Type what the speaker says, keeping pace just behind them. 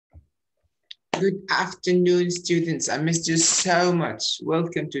Good afternoon, students. I missed you so much.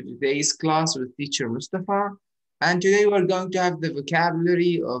 Welcome to today's class with teacher Mustafa. And today we're going to have the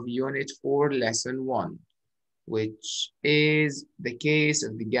vocabulary of Unit 4, Lesson 1, which is the case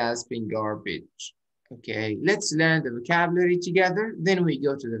of the gasping garbage. Okay, let's learn the vocabulary together. Then we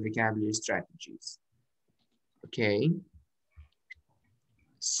go to the vocabulary strategies. Okay,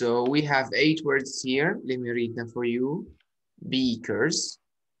 so we have 8 words here. Let me read them for you. Beakers,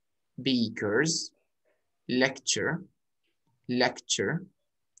 beakers, lecture, lecture,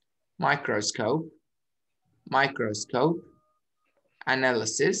 microscope, microscope,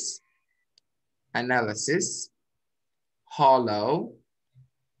 analysis, analysis, hollow,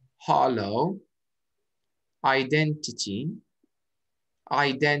 hollow, identity,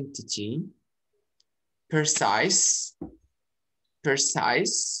 identity, precise,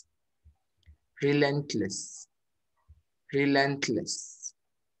 precise, relentless, relentless.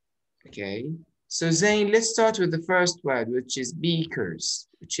 Okay, so Zain, let's start with the first word, which is beakers,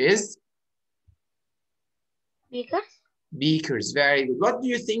 which is? Beakers? Beakers, very good. What do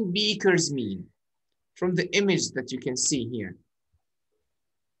you think beakers mean? From the image that you can see here.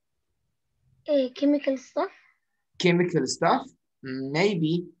 Chemical stuff? Chemical stuff?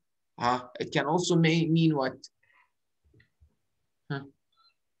 Maybe. It can also mean what?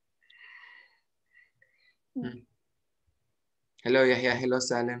 Hello, Yahya. Hello,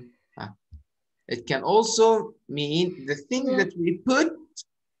 Salim. It can also mean the thing that we put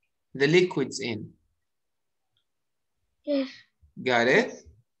the liquids in. Yes. Got it?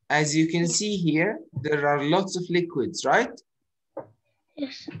 As you can see here, there are lots of liquids, right?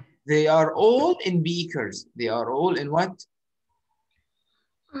 Yes. They are all in beakers. They are all in what?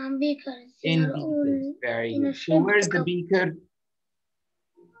 Beakers. In beakers. Very good. So where's the beaker?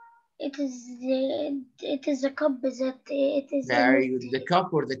 It is a cup that it is. Very good. The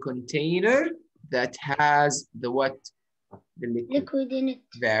cup or the container that has the what? The liquid in it.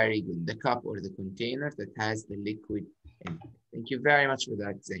 Very good. The cup or the container that has the liquid in it. Thank you very much for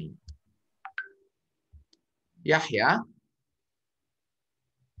that, Zain. Yahya.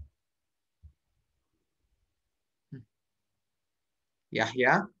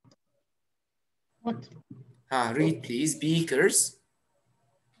 Yahya. What? Read please. Beakers.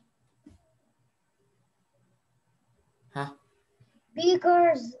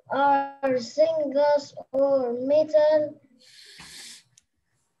 Beakers are stainless or metal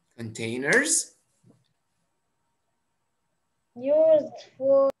containers used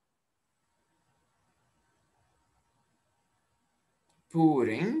for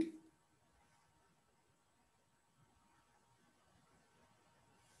pouring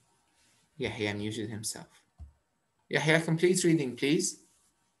Yahya muted himself. Yahya, complete reading, please.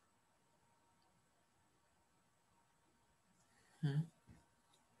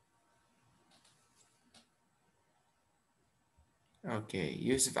 Okay,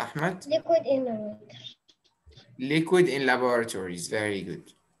 Yusuf Ahmed. Liquid in laboratories. Liquid in laboratories, very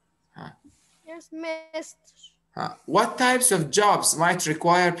good. Yes, mist. What types of jobs might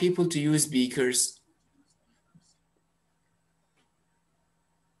require people to use beakers?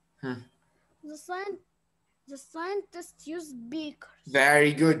 The scientists use beakers.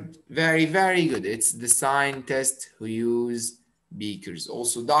 Very good, very, very good. It's the scientists who use beakers.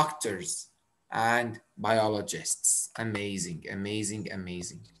 Also doctors and biologists. Amazing, amazing,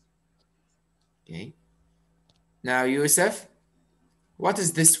 amazing. Okay. Now, Yusuf, what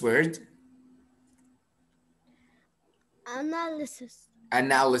is this word? Analysis.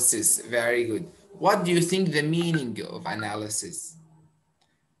 Analysis, very good. What do you think the meaning of analysis?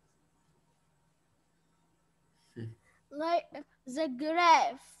 Like the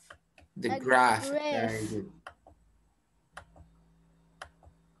graph. The graph, very good.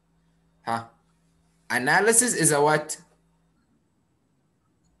 Analysis is a what?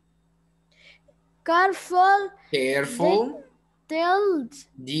 Careful. Careful. Detailed.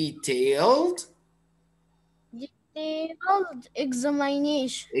 Detailed. Detailed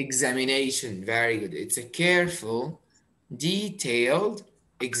examination. Examination, very good. It's a careful, detailed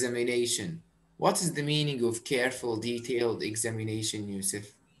examination. What is the meaning of careful, detailed examination, Yusuf?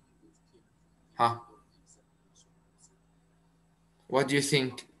 What do you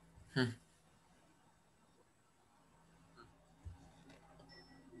think?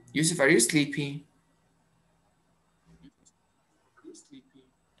 Yusuf, are you sleepy?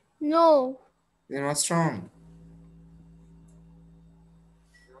 No. Then what's wrong?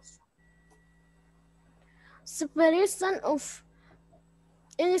 Separation of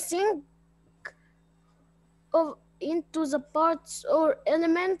anything into the parts or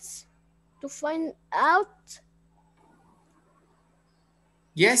elements to find out.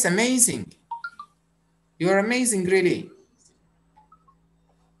 Yes, amazing. You're amazing, really.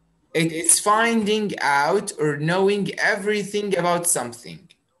 It's finding out or knowing everything about something,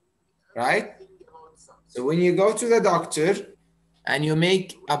 right? So when you go to the doctor and you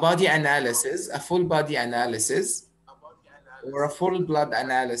make a body analysis, a full body analysis, or a full blood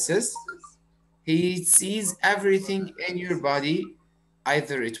analysis, he sees everything in your body.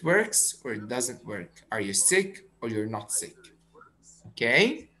 Either it works or it doesn't work. Are you sick or you're not sick?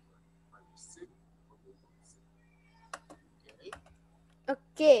 Okay?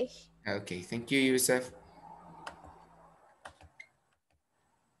 Okay. Okay, thank you, Yusuf.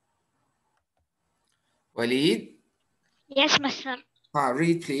 Walid, Yes, Master.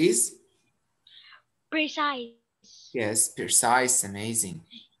 read please. Precise. Yes, precise, amazing.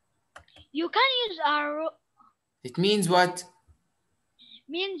 You can use It means what?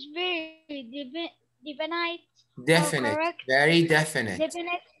 means very definite or Definite, correct. very definite.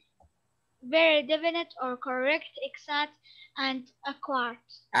 Definite, very definite or correct, exact, and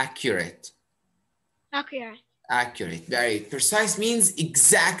Accurate. accurate. Accurate, very precise means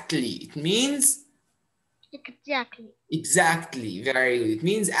exactly. It means Exactly. exactly, very good. It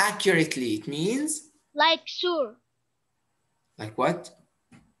means accurately. It means Like sure. like what?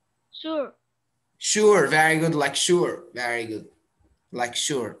 Sure. Sure, very good. Like sure, very good. Like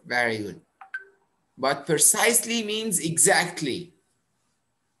sure, very good. But precisely means exactly.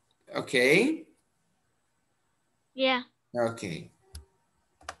 Okay? Yeah. Okay.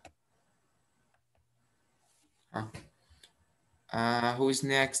 Who's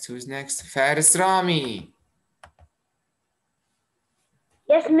next? Who's next? Faris Rami.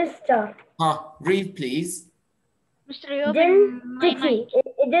 Yes, mister. Read please. Mr. You open my mic.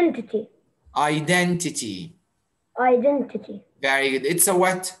 Identity. Identity. Identity. Very good. It's a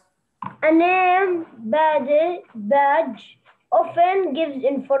what? A name, badge often gives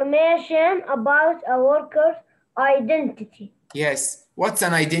information about a worker's identity. Yes. What's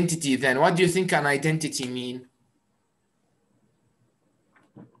an identity then? What do you think an identity mean?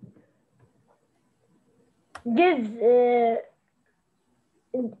 Gives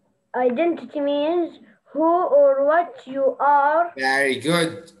identity means who or what you are. Very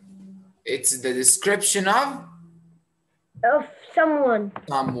good. It's the description of Someone.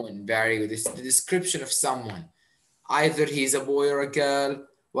 someone. Very good. It's the description of someone. Either he's a boy or a girl.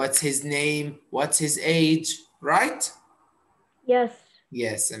 What's his name? What's his age? Right? Yes.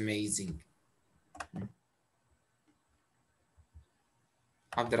 Yes, amazing.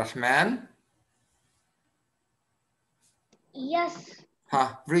 Abdurrahman? Yes.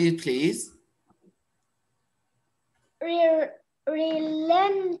 Read please.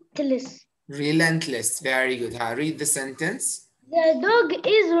 Relentless. Relentless. Very good. Read the sentence. The dog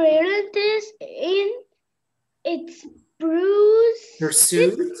is relentless in its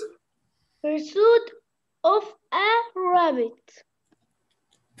Pursuit. pursuit of a rabbit.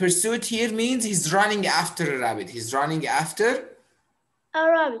 Pursuit here means he's running after a rabbit. He's running after A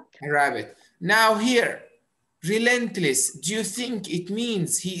rabbit. a rabbit. Now here, relentless. Do you think it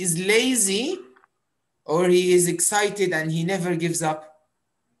means he is lazy or he is excited and he never gives up?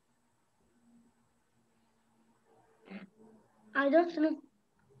 I don't know.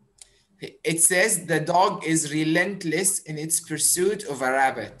 It says the dog is relentless in its pursuit of a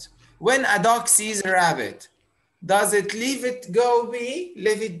rabbit. When a dog sees a rabbit, does it leave it go be,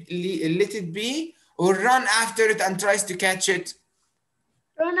 let it be, or run after it and tries to catch it?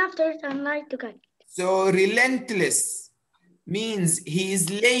 Run after it and try to catch it. So relentless means he is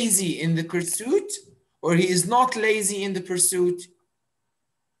lazy in the pursuit or he is not lazy in the pursuit?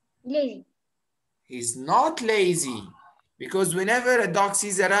 Lazy. He's not lazy because whenever a dog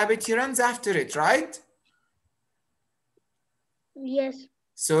sees a rabbit, he runs after it, right? Yes.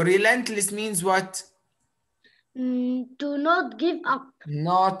 So relentless means what? Do not give up.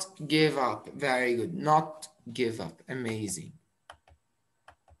 Not give up. Very good. Not give up. Amazing.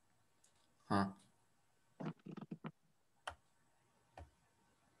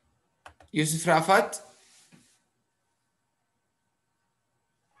 Yusuf Rafat?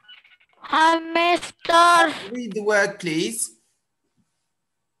 Hamster. Read the word, please.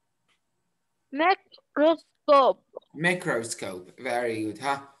 Microscope. Microscope. Very good.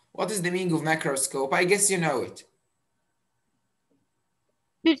 What is the meaning of microscope? I guess you know it.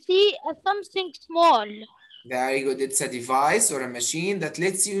 To see something small. Very good. It's a device or a machine that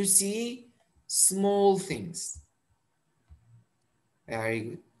lets you see small things. Very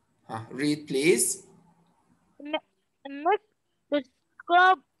good. Read, please.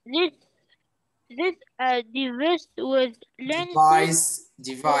 Microscope. This device with lenses.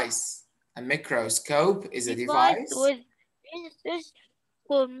 Device. A microscope is a device. With lenses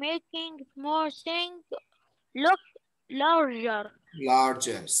for making more things look larger.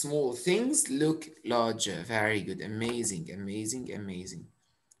 Larger. Small things look larger. Very good. Amazing, amazing, amazing.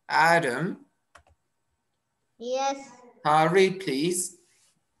 Adam, Yes. read please.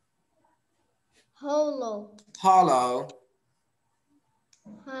 Hollow. Hollow.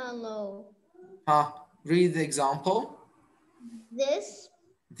 Hollow. Read the example. This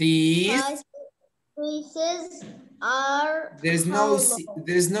These. pieces are There's no hollow. C.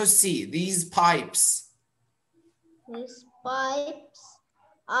 There's no C. These pipes. These pipes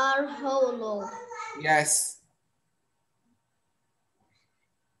are hollow. Yes.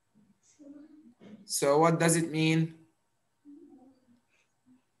 So what does it mean?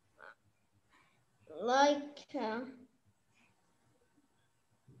 Like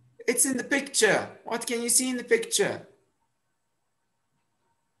It's in the picture. What can you see in the picture?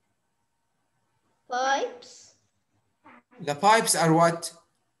 pipes. The pipes are what?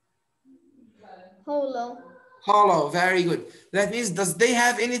 Hollow. Hollow. Very good. That means, does they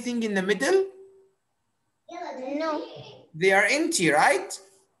have anything in the middle? No. They are empty, right?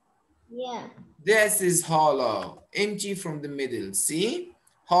 Yeah. This is hollow. Empty from the middle. See?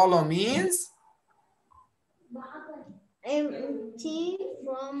 Hollow means Empty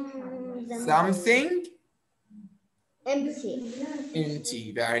from the something empty.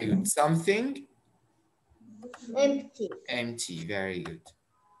 empty. Very good. Something Empty. empty. Very good.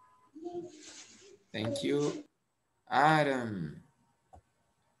 Thank you, Adam.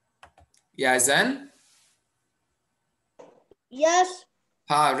 Yazan? Yes.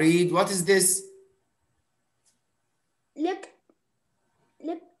 Read. What is this? Lecture.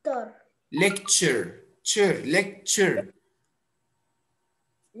 Lecture. Lecture.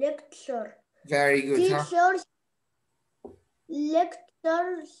 Lecture. Very good. Teachers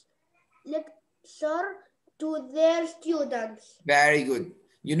lecture to their students. Very good.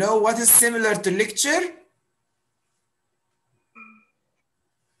 You know what is similar to lecture?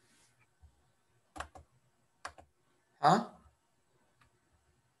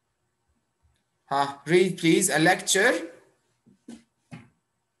 Read please. A lecture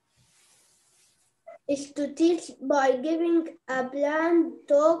Is to teach by giving a bland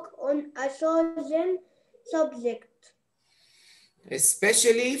talk on a chosen subject.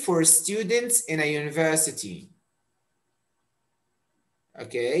 especially for students in a university.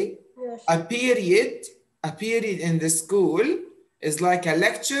 Okay. Yes. A period in the school is like a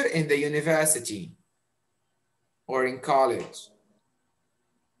lecture in the university or in college.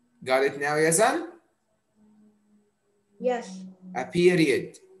 Got it now, Yazan? Yes. A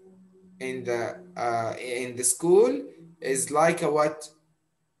period in the school is like a what?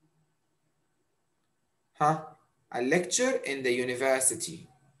 A lecture in the university.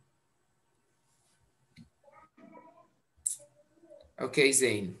 Okay,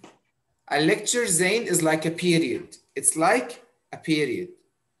 Zain. A lecture, Zain, is like a period. It's like a period.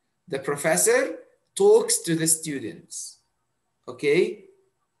 The professor talks to the students. Okay?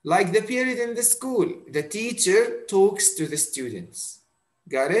 Like the period in the school, the teacher talks to the students.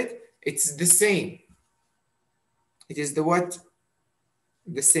 Got it? It's the same. It is the what?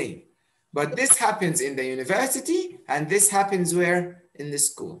 The same. But this happens in the university and this happens where? In the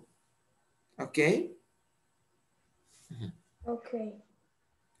school. Okay? Okay.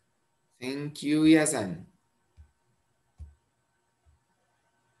 Thank you, Yazan.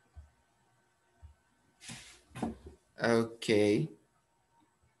 Okay.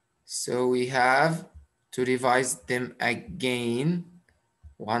 So we have to revise them again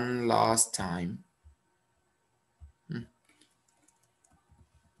one last time.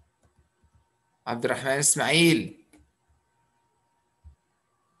 Abdurrahman Ismail.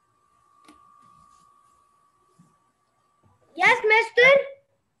 Yes,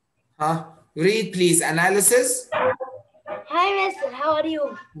 mister. Read, please. Analysis. Hi, mister. How are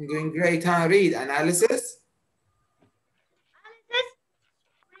you? I'm doing great. Read. Analysis.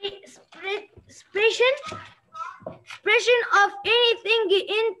 Expression of anything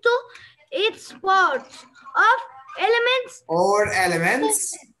into its parts of elements Or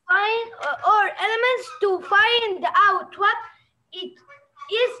elements. or elements to find out what it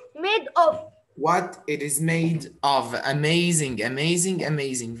is made of. What it is made of. Amazing, amazing,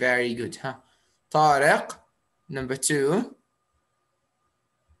 amazing. Very good. Tariq, number 2.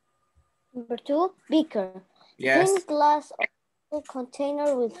 Number 2, beaker. Yes. Thin glass or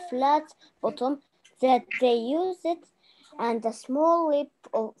container with flat bottom that they use it, and a small lip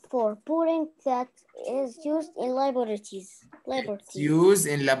for pouring that is used in laboratories. It's used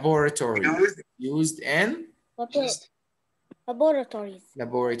in laboratories. Used in Laboratories.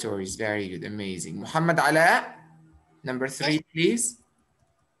 laboratories. Very good. Amazing. Muhammad Ala, number 3, please.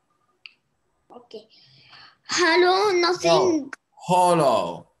 Okay. Hello, nothing. No.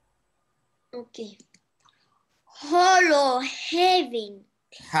 Hollow. Okay. Hollow, having.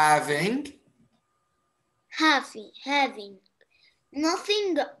 Having. Having.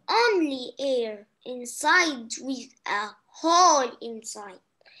 Nothing, only air inside with a hole inside.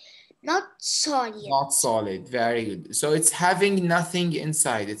 Not solid. Not solid. Very good. So it's having nothing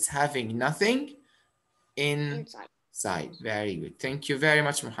inside. It's having nothing inside. Very good. Thank you very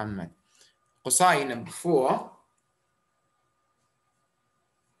much, Muhammad. Qusay, number 4.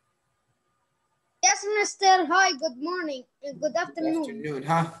 Yes, Mister. Hi, good morning. Good afternoon. Afternoon,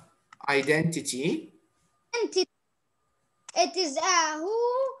 huh? Identity. It is who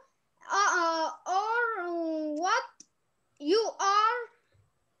or what you are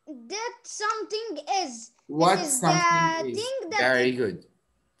that something is. What it is something the is. thing that Very good.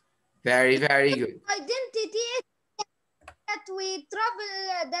 Very, very good. identity is that we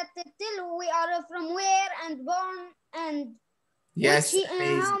travel that till we are from where and born and Yes, which,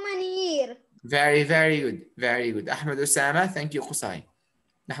 amazing. how many years. Very, very good. Very good. Ahmed Osama, thank you, Qusay.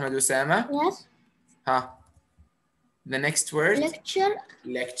 Ahmed Osama? Yes. Huh? The next word? Lecture.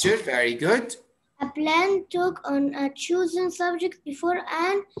 Lecture, very good. A planned talk on a chosen subject before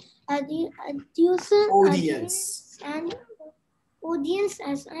an Audience. and audience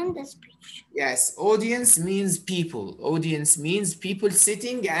and a speech. Yes, audience means people. Audience means people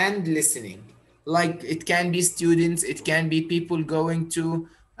sitting and listening. Like it can be students, it can be people going to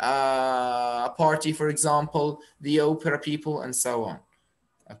a party, for example, the opera people and so on.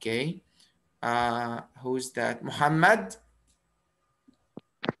 Okay. Who's that? Muhammad?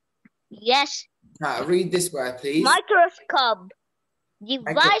 Yes. Read this word, please. Microscope.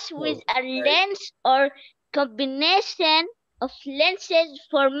 Device with Microscope. a lens or combination of lenses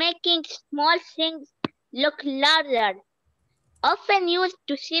for making small things look larger. Often used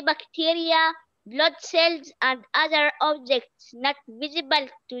to see bacteria, blood cells, and other objects not visible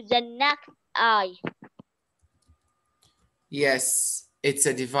to the naked eye. Yes, it's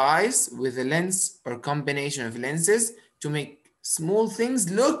a device with a lens or combination of lenses to make small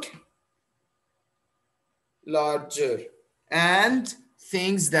things look larger, and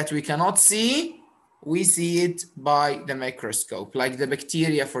things that we cannot see, we see it by the microscope, like the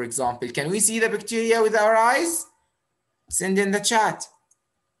bacteria, for example. Can we see the bacteria with our eyes? Send in the chat.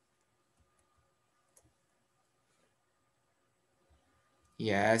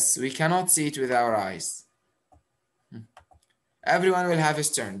 Yes, we cannot see it with our eyes. Everyone will have his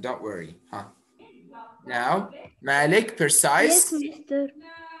turn, don't worry. Huh? Now, Malik, precise. Yes, Mister.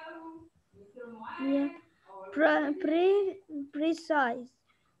 Yeah. Precise.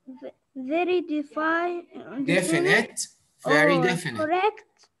 Very Definite. Very definite.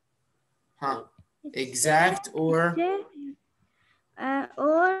 Correct. Huh? Exact or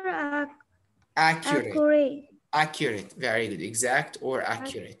accurate. Accurate. Very good. Exact or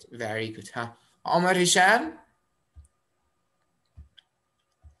accurate. Very good. Huh? Omar Hisham?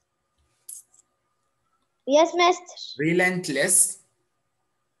 Yes, Mister. Relentless.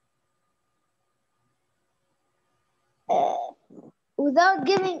 Without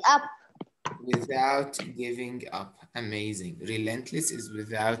giving up. Without giving up. Amazing. Relentless is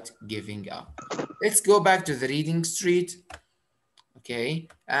without giving up. Let's go back to the reading street. Okay.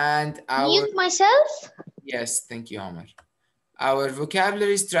 And our... Mute myself? Yes, thank you, Omar. Our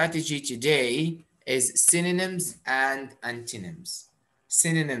vocabulary strategy today is synonyms and antonyms.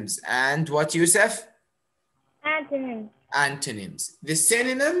 Synonyms and what, Yusuf? antonyms. Antonyms. The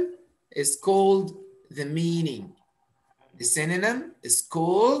synonym is called the meaning. The synonym is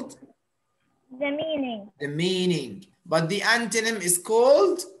called The meaning. the meaning. But the antonym is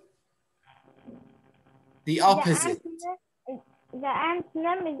called the opposite. The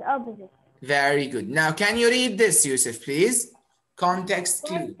antonym is opposite. Very good. Now, can you read this, Yusuf, please? Context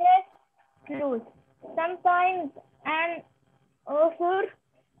clue. Context clues. Sometimes an author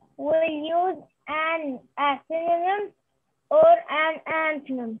will use a synonym or an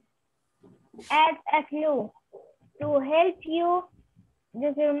antonym as a clue to help you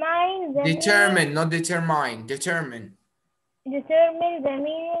determine the Determine, not determine. Determine. determine the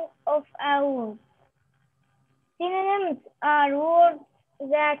meaning of a word. Synonyms are words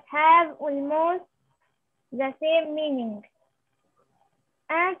that have almost the same meaning.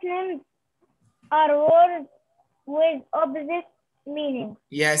 Antonyms are words with opposite meaning.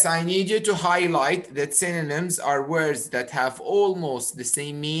 Yes, I need you to highlight that synonyms are words that have almost the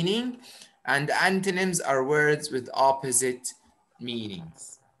same meaning, and antonyms are words with opposite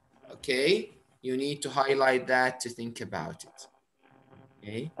meanings. Okay? You need to highlight that to think about it.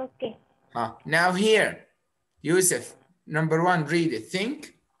 Okay? Okay. Now here, Yusuf, number 1, read it.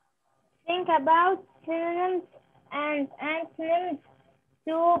 Think. Think about synonyms and antonyms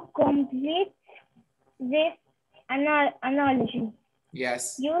to complete this analogy.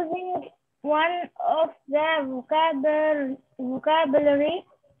 Yes. Using one of the vocabulary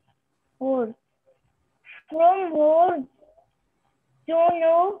words. From words to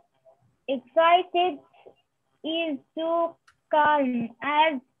know, excited is to calm,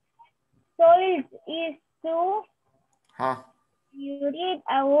 as solid is to you read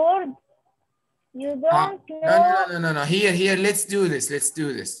a word you don't know. No. Here, let's do this.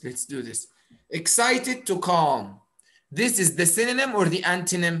 Excited to calm. This is the synonym or the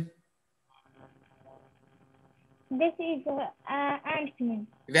antonym? This is antonym.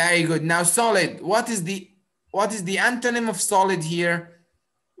 Very good. Now solid. What is the antonym of solid here?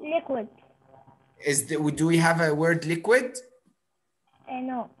 Liquid. Do we have a word liquid?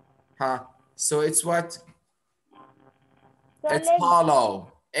 No. So it's what? Solid. It's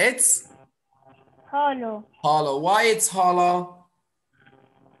hollow. It's hollow. Hollow. Why it's hollow?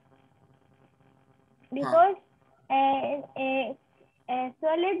 Because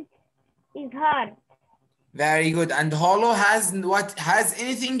solid is hard. Very good. And hollow has what? Has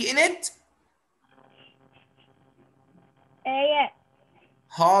anything in it? Yeah.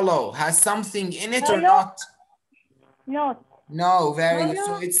 Hollow has something in it hollow? Or not? Not. No, very hollow? good.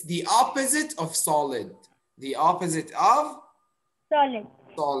 So it's the opposite of solid. The opposite of? Solid.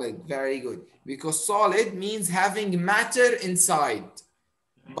 Solid, very good. Because solid means having matter inside.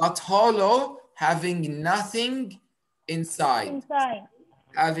 But hollow having nothing inside.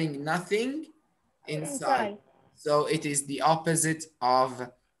 Having nothing inside. So it is the opposite of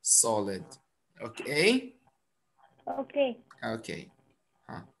solid. Okay? Okay. Okay.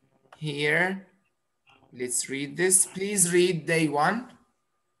 Here, let's read this. Please read day 1.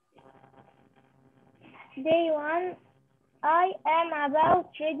 Day 1. I am about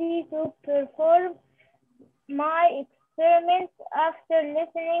ready to perform my experiments after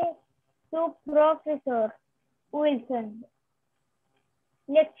listening to Professor Wilson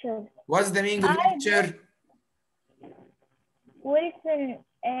lecture. What's the meaning of lecture? Wilson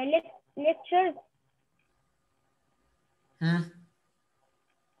lectures.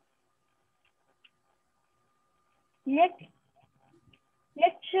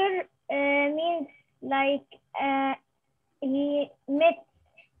 Lecture means like he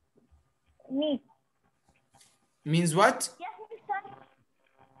meet. Means what?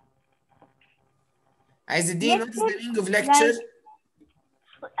 Azadeen, what is the meaning of lecture?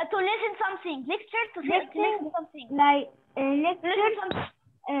 To listen something. Lecture to listen something. Like lecture,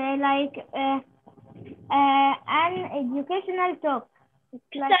 like an educational talk.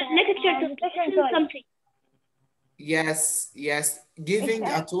 Like lecture to listen something. Yes. Giving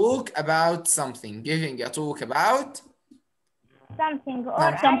a talk about something. Giving a talk about something or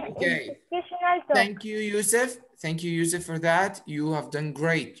an okay. educational talk. Thank you, Yusuf. Thank you, Yusuf, for that. You have done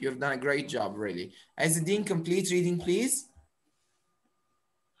great. You have done a great job, really. Azadeen, complete reading, please.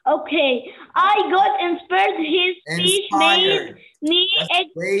 Okay. I got inspired. His speech made me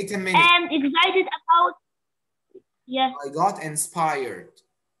wait a minute. And excited about. Yes. I got inspired.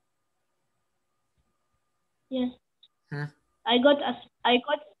 Yes. I got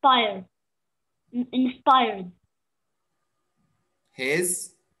inspired. Inspired.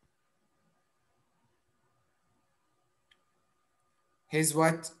 His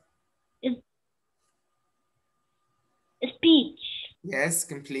what? Speech. Yes,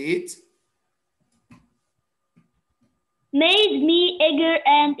 complete. Made me eager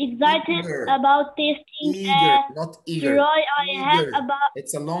and excited about tasting not eager. Joy I have about.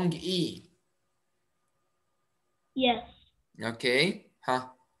 It's a long E. Yes. Okay.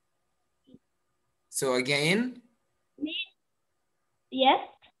 So again. Yes.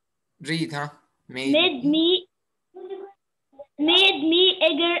 Read, Made me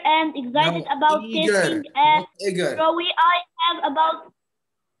eager and excited about tasting Joy I have about.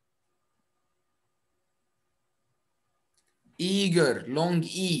 Eager, long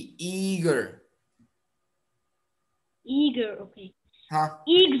E, eager. Eager, okay.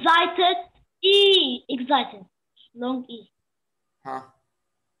 Excited, excited, long E.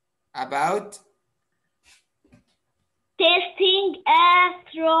 About? Tasting a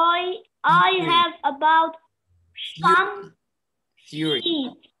Troy, I have about some seeds.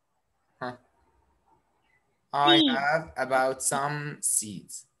 I have about some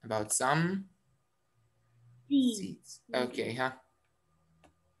seeds. About some seeds. Okay,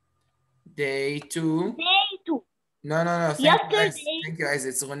 Day 2. Day 2. No. Yesterday. Thank you, guys.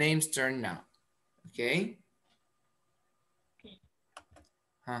 It's Ghunaim's turn now. Okay.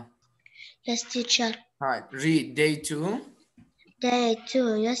 Yes, teacher. All right. Read day 2. Day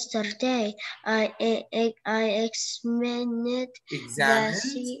 2. Yesterday, I examined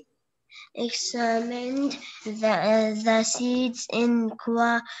the seeds in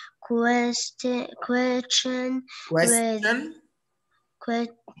question with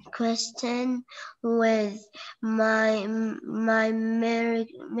my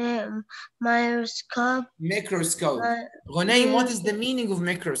microscope. Microscope. Ghunaym, what is the meaning of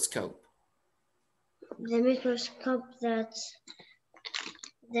microscope? The microscope that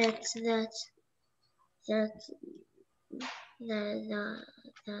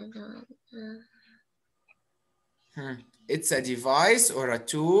It's a device or a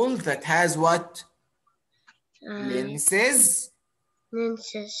tool that has what? Lenses.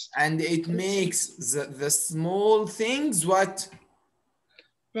 And it makes the small things what?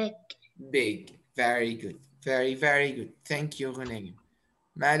 Big. Very good. Very, very good. Thank you, Ghunaym.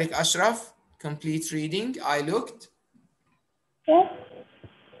 Malik Ashraf, complete reading. I looked. Yes.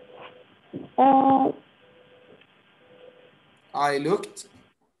 I looked.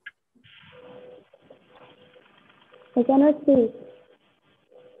 I cannot see.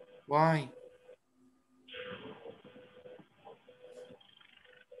 Why?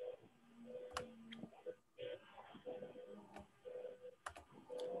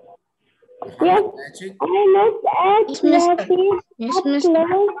 Yes, I looked at the seeds up close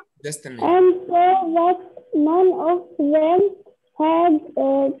Just a minute. and saw that none of them had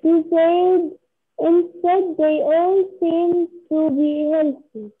disease. Instead, they all seemed to be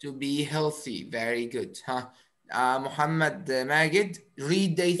healthy. To be healthy. Very good. Muhammad Magid,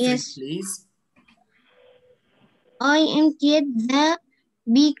 read day 3, please. I emptied the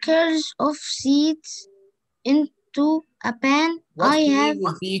beakers of seeds into a pan. What do you mean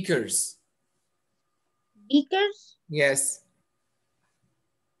with beakers? Beakers? Yes.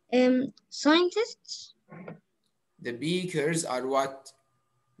 Scientists? The beakers are what?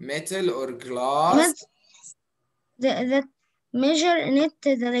 Metal or glass? That measure in it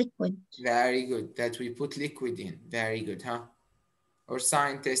the liquid. Very good. That we put liquid in. Very good, or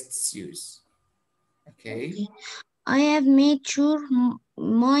scientists use. Okay. I have made sure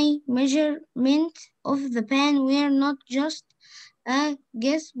my measurement of the pan were not just a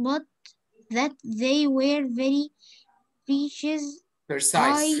guess, but that they were very precise.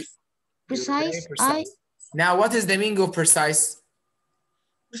 Precise. Now, what is the meaning of precise?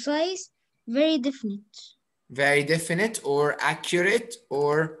 Precise, very definite. Very definite or accurate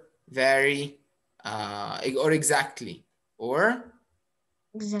or very, or exactly, or?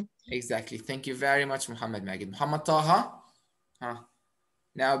 Exactly. Thank you very much, Muhammad Magid. Muhammad Taha?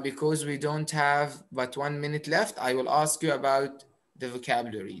 Now, because we don't have but 1 minute left, I will ask you about the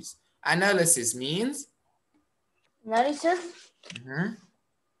vocabularies. Analysis means? Analysis?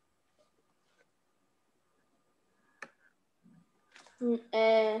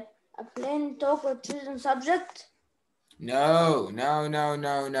 A plain talk or chosen subject? No.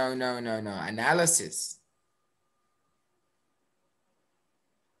 Analysis.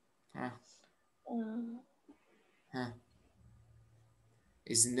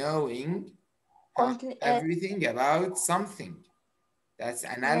 Is knowing everything about something. That's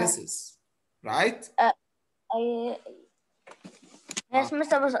analysis, right? Yes,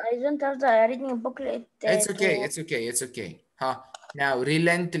 Mr. But I don't have the reading booklet. It's okay. Now,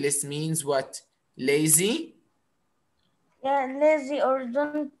 relentless means what? Lazy? Yeah, lazy or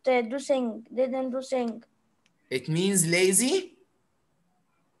don't do thing. Didn't do thing. It means lazy?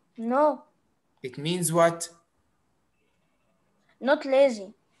 No. It means what? Not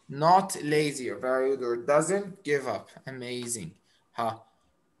lazy. Not lazy, very good, or doesn't give up. Amazing.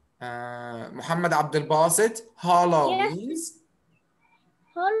 Muhammad Abdul Basit, hollow means?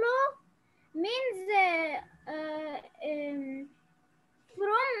 Hollow means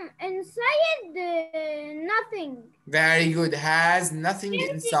from inside nothing. Very good. Has nothing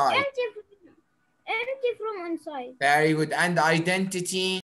inside. Empty from inside. Very good. And identity?